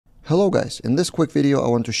Hello guys, in this quick video I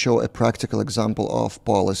want to show a practical example of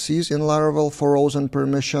policies in Laravel for roles and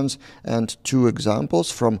permissions and two examples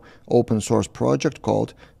from open source project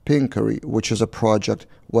called Pinkary, which is a project,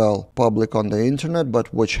 well, public on the internet,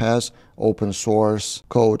 but which has open source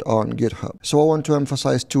code on GitHub. So I want to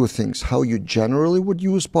emphasize two things: how you generally would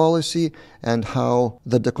use policy and how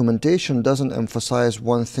the documentation doesn't emphasize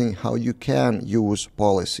one thing, how you can use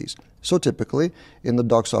policies. So typically, in the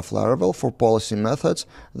docs of Laravel for policy methods,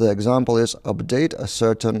 the example is update a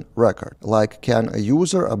certain record, like can a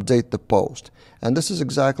user update the post? And this is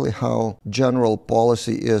exactly how general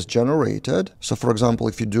policy is generated. So for example,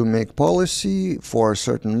 if you do make policy for a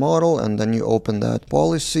certain model and then you open that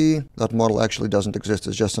policy, that model actually doesn't exist,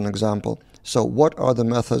 it's just an example. So what are the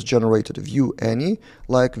methods generated? View any,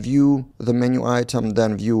 like view the menu item,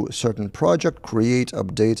 then view certain project, create,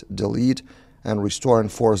 update, delete, and restore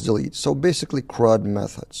and force delete. So basically CRUD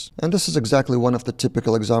methods. And this is exactly one of the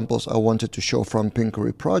typical examples I wanted to show from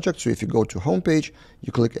Pinkary project. So if you go to homepage,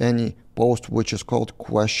 you click any post which is called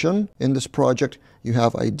question. In this project, you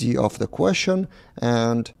have ID of the question,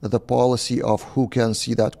 and the policy of who can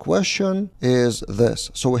see that question is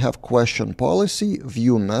this. So we have question policy,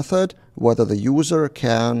 view method, whether the user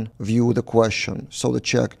can view the question. So to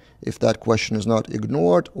check if that question is not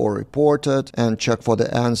ignored or reported, and check for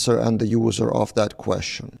the answer and the user of that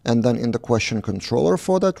question. And then in the question controller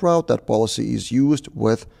for that route, that policy is used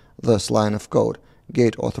with this line of code: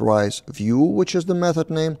 gate authorize view, which is the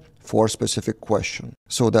method name, for specific question.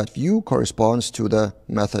 So that view corresponds to the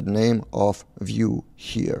method name of view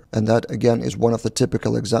here. And that again is one of the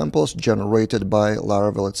typical examples generated by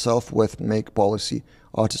Laravel itself with make policy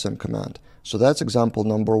artisan command. So that's example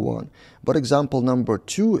number one. But example number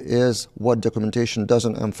two is what documentation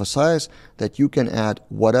doesn't emphasize, that you can add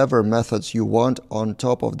whatever methods you want on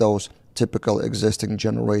top of those typical existing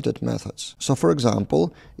generated methods. So for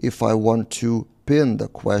example, if I want to pin the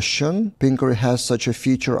question, Pinkary has such a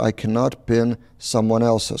feature: I cannot pin someone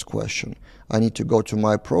else's question. I need to go to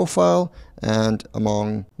my profile, and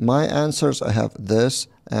among my answers I have this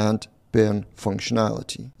and pin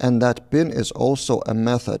functionality. And that pin is also a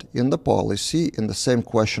method in the policy. In the same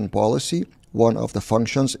question policy, one of the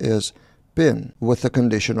functions is pin with the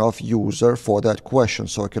condition of user for that question,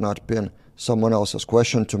 so I cannot pin someone else's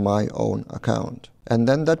question to my own account. And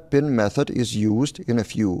then that pin method is used in a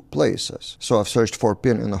few places. So I've searched for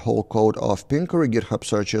pin in the whole code of Pinkary. GitHub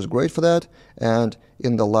search is great for that. And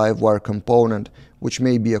in the livewire component, which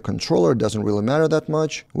may be a controller, doesn't really matter that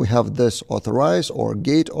much, we have this authorize or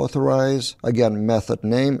gate authorize, again method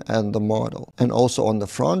name and the model. And also on the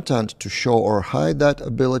front end, to show or hide that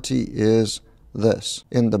ability is this.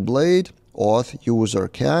 In the blade, auth user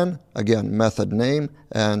can, again method name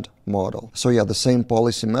and model. So yeah, the same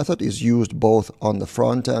policy method is used both on the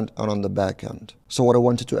front end and on the back end. So what I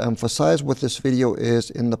wanted to emphasize with this video is,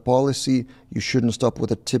 in the policy, you shouldn't stop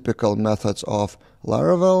with the typical methods of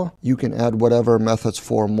Laravel. You can add whatever methods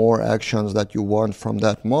for more actions that you want from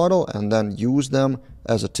that model and then use them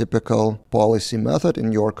as a typical policy method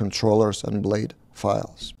in your controllers and blade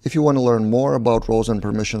files. If you want to learn more about roles and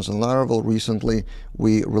permissions in Laravel, recently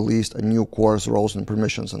we released a new course, Roles and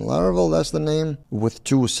Permissions in Laravel, that's the name, with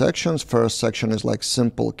two sections. First section is like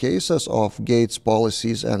simple cases of gates,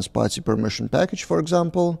 policies, and spatie permission package, for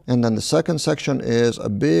example. And then the second section is a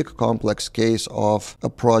big complex case of a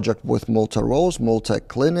project with multi-roles,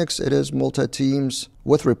 multi-clinics, it is multi-teams,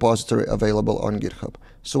 with repository available on GitHub.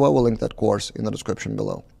 So I will link that course in the description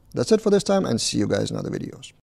below. That's it for this time, and see you guys in other videos.